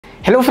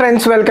Hello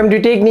friends, welcome to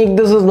Technique.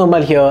 This is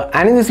Normal here,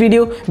 and in this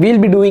video we'll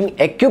be doing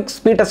a quick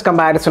speed test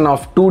comparison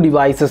of two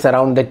devices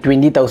around the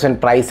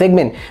 20,000 price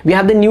segment. We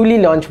have the newly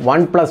launched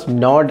OnePlus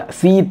Nord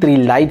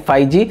C3 Lite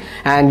 5G,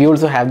 and we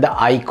also have the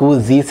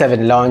iQOO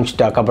Z7 launched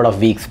a couple of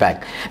weeks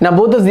back. Now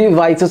both of these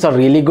devices are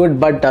really good,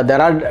 but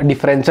there are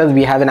differences.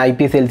 We have an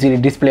IPS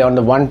LCD display on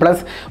the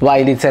OnePlus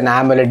while it's an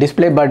AMOLED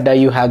display, but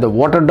you have the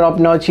water drop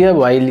notch here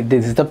while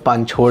this is the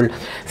punch hole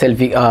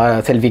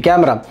selfie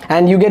camera,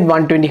 and you get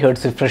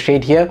 120Hz refresh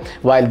rate here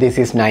while this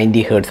is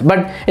 90Hz.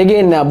 But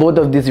again, both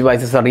of these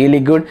devices are really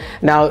good.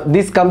 Now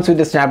this comes with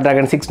the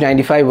Snapdragon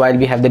 695 while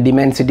we have the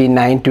Dimensity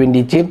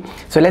 920 chip.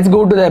 So let's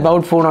go to the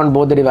about phone on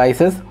both the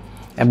devices.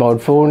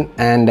 About phone,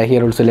 and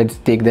here also let's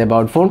take the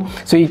about phone.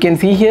 So you can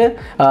see here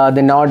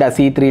the Nord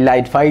C3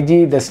 Lite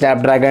 5G, the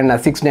Snapdragon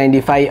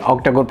 695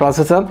 octa-core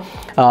processor,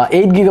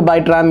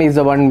 8GB RAM is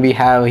the one we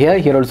have here.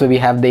 Here also we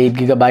have the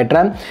 8GB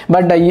RAM,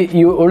 but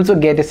you also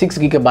get a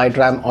 6GB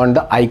RAM on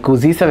the iQOO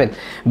Z7,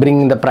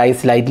 bringing the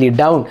price slightly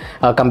down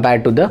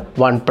compared to the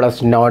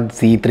OnePlus Nord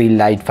C3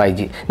 Lite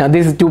 5G. Now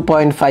this is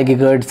 2.5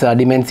 GHz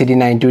Dimensity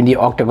 920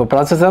 octa-core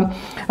processor.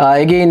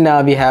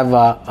 Again we have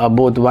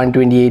both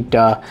 128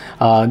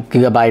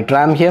 GB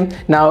RAM here.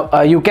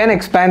 Now you can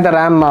expand the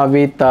RAM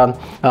with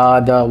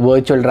the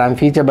virtual RAM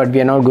feature, but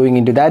we are not going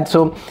into that.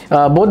 So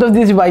both of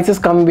these devices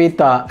come with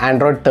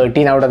Android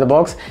 13 out of the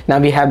box. Now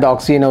we have the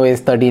Oxygen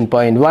OS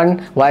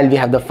 13.1 while we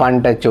have the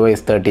FunTouch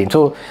OS 13.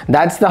 So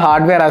that's the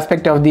hardware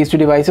aspect of these two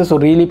devices. So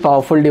really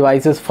powerful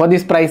devices for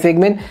this price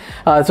segment.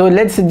 So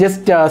let's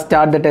just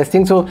start the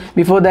testing. So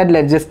before that,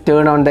 let's just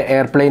turn on the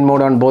airplane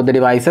mode on both the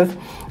devices,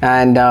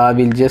 and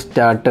we'll just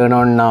turn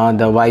on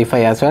the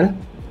Wi-Fi as well.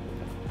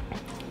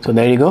 So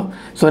there you go.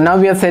 So now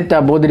we have set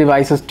both the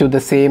devices to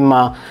the same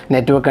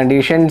network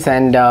conditions,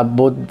 and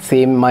both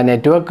same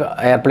network.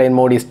 Airplane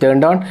mode is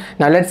turned on.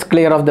 Now let's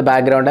clear off the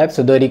background apps.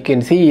 So there you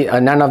can see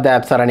none of the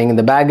apps are running in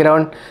the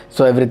background,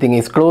 so everything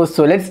is closed.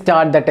 So let's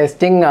start the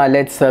testing.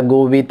 Let's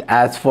go with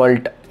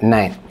Asphalt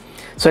 9.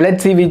 So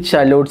let's see which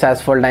loads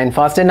Asphalt 9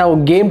 faster. Now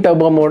game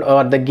turbo mode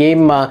or the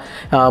game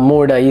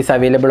mode is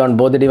available on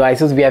both the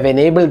devices. We have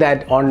enabled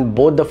that on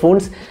both the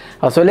phones.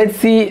 So let's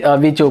see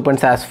which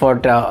opens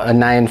Asphalt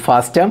 9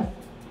 faster.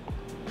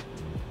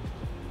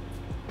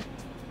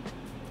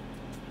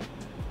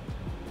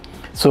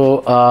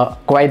 So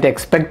quite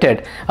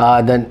expected,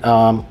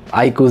 the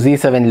iQOO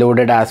Z7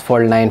 loaded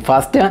Asphalt 9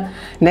 faster.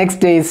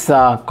 Next is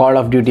Call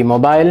of Duty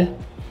Mobile.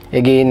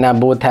 Again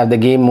both have the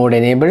game mode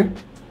enabled.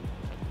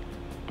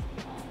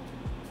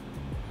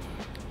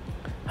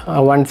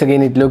 Once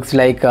again it looks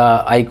like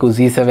iQOO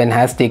Z7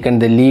 has taken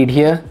the lead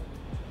here,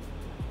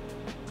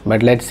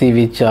 but let's see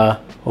which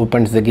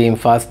opens the game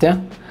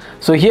faster.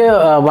 So here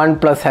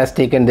OnePlus has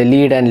taken the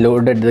lead and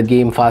loaded the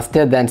game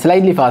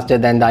slightly faster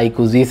than the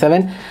iQOO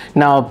Z7.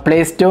 Now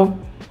Play Store,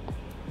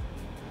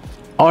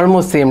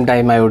 almost same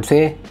time I would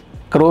say.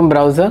 Chrome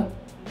browser,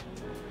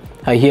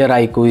 here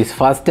iQOO is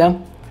faster.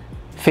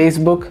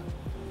 Facebook,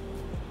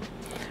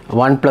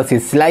 OnePlus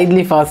is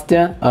slightly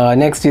faster.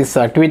 Next is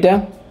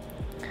Twitter.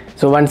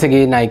 So once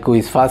again iQOO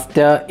is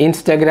faster.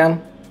 Instagram,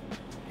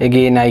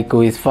 again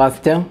iQOO is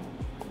faster.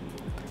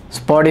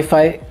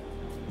 Spotify,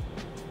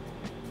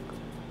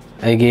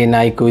 again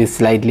iQOO is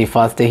slightly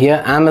faster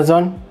here.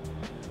 Amazon,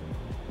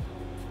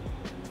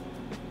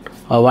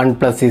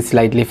 OnePlus is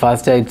slightly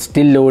faster. It's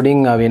still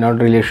loading. We're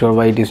not really sure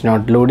why it is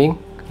not loading.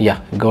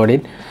 Yeah, got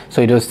it.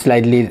 So it was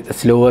slightly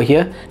slower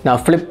here. Now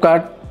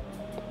Flipkart,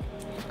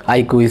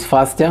 iQOO is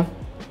faster.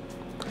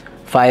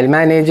 File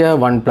Manager,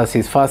 OnePlus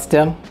is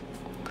faster.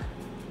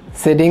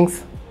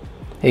 Settings,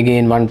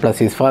 again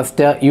OnePlus is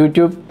faster.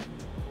 YouTube,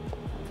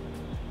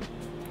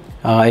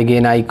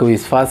 again iQOO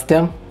is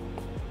faster.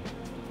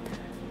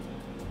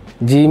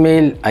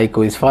 Gmail,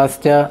 iQOO is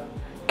faster.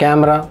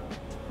 Camera,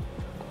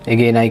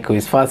 again iQOO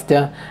is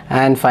faster.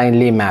 And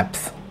finally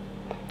Maps.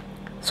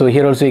 So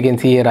here also you can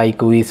see here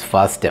iQOO is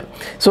faster.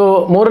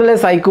 So more or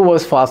less iQOO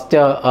was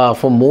faster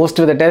for most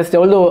of the tests,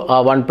 although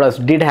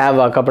OnePlus did have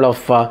a couple of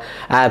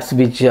apps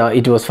which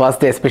it was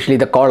faster, especially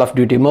the Call of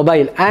Duty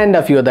Mobile and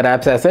a few other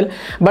apps as well.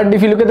 But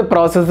if you look at the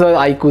processor,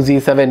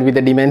 iQOO Z7 with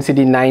the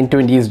Dimensity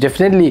 920 is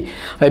definitely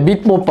a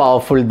bit more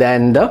powerful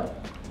than the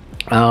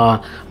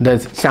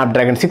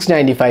Snapdragon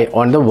 695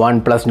 on the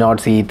OnePlus Nord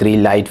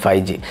C3 Lite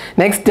 5G.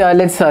 Next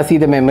let's see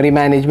the memory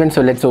management.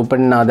 So let's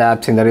open the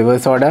apps in the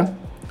reverse order.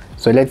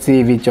 So let's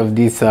see which of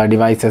these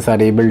devices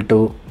are able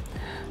to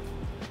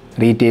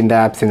retain the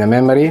apps in the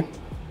memory.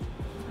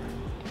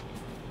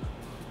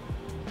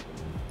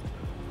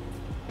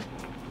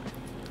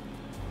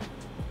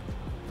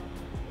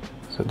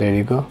 So there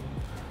you go.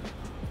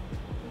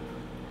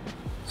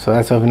 So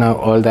as of now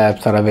all the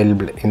apps are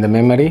available in the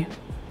memory.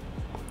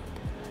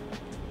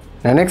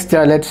 Now next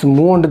let's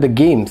move on to the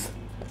games.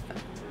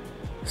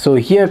 So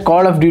here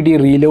Call of Duty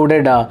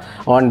Reloaded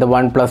on the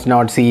OnePlus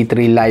Nord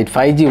C3 Lite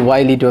 5G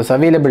while it was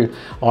available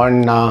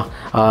on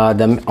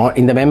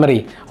in the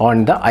memory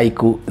on the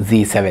iQOO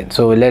Z7.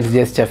 So let's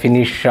just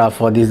finish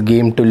for this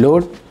game to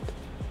load.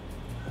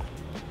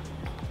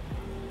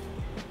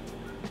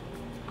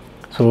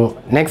 So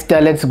next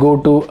let's go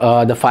to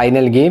the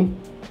final game,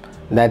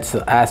 that's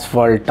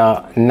Asphalt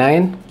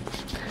 9.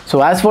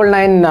 So Asphalt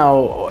 9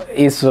 now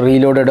is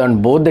reloaded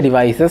on both the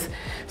devices.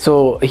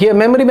 So here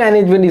memory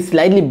management is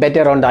slightly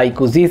better on the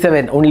iQOO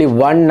Z7. Only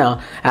one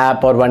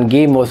app or one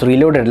game was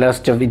reloaded,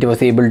 rest of it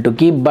was able to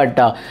keep, but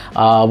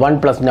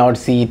OnePlus Nord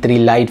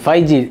C3 Lite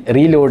 5G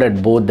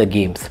reloaded both the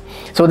games.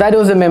 So that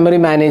was the memory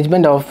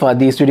management of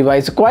these two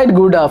devices. Quite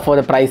good for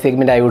the price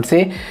segment, I would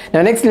say.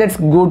 Now next let's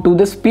go to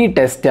the speed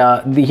test.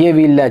 Here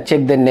we'll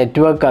check the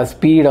network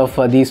speed of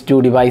these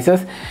two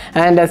devices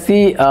and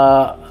see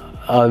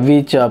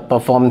which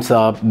performs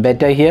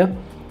better here.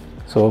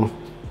 So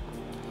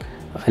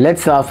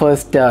let's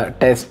first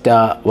test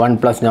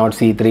OnePlus Nord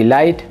C3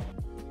 Lite.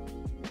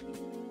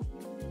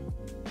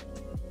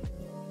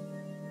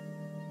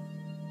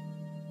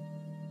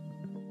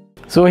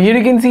 So here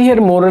you can see here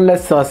more or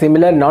less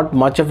similar, not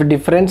much of a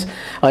difference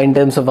in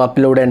terms of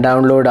upload and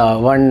download.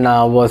 One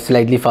was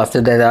slightly faster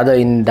than the other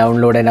in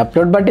download and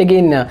upload, but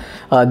again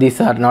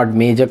these are not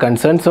major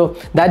concerns. So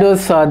that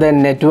was the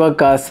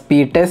network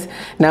speed test.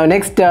 Now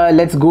next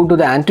let's go to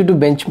the AnTuTu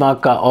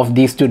benchmark of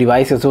these two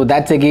devices. So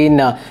that's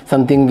again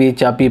something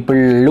which people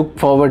look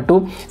forward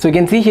to. So you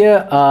can see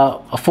here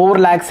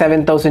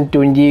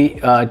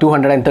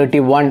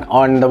 4,07,231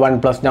 on the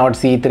OnePlus Nord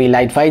C3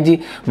 Lite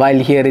 5G, while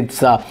here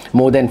it's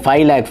more than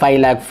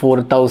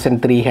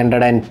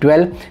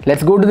 5,04,312.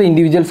 Let's go to the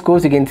individual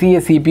scores. You can see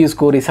a CPU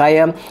score is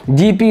higher,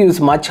 GPU is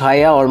much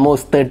higher,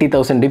 almost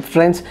 30,000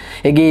 difference.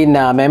 Again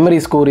memory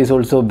score is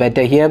also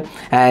better here,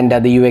 and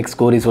the UX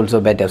score is also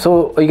better.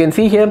 So you can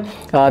see here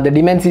the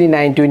Dimensity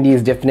 920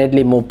 is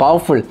definitely more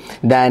powerful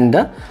than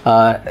the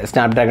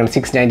Snapdragon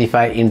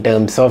 695 in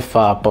terms of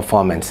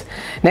performance.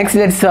 Next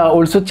let's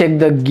also check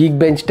the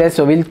Geekbench test.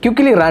 So we'll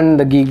quickly run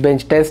the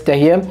Geekbench test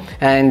here,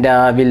 and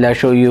we'll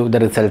show you the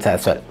results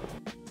as well.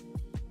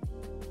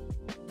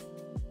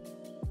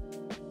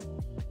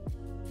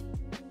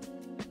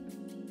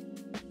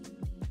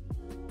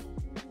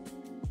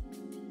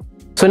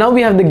 So now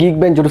we have the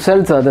Geekbench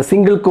results. The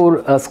single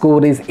core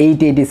score is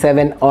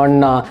 887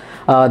 on the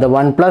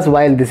OnePlus,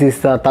 while this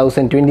is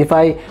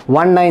 1025,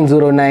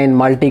 1909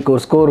 multi-core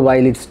score,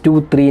 while it's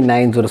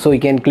 2390. So you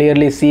can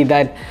clearly see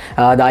that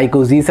the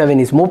iQOO Z7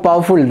 is more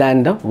powerful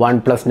than the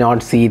OnePlus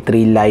Nord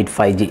C3 Lite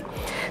 5G.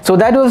 So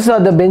that was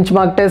the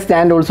benchmark test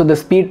and also the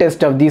speed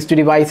test of these two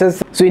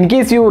devices. So in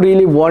case you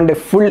really want a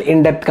full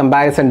in-depth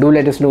comparison, do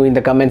let us know in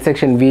the comment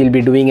section. We'll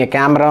be doing a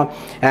camera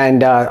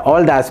and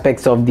all the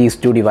aspects of these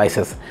two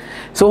devices.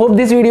 So hope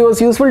this video was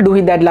useful. Do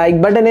hit that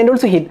like button and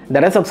also hit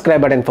the subscribe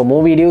button for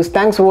more videos.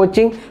 Thanks for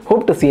watching.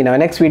 Hope to see you in our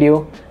next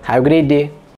video. Have a great day.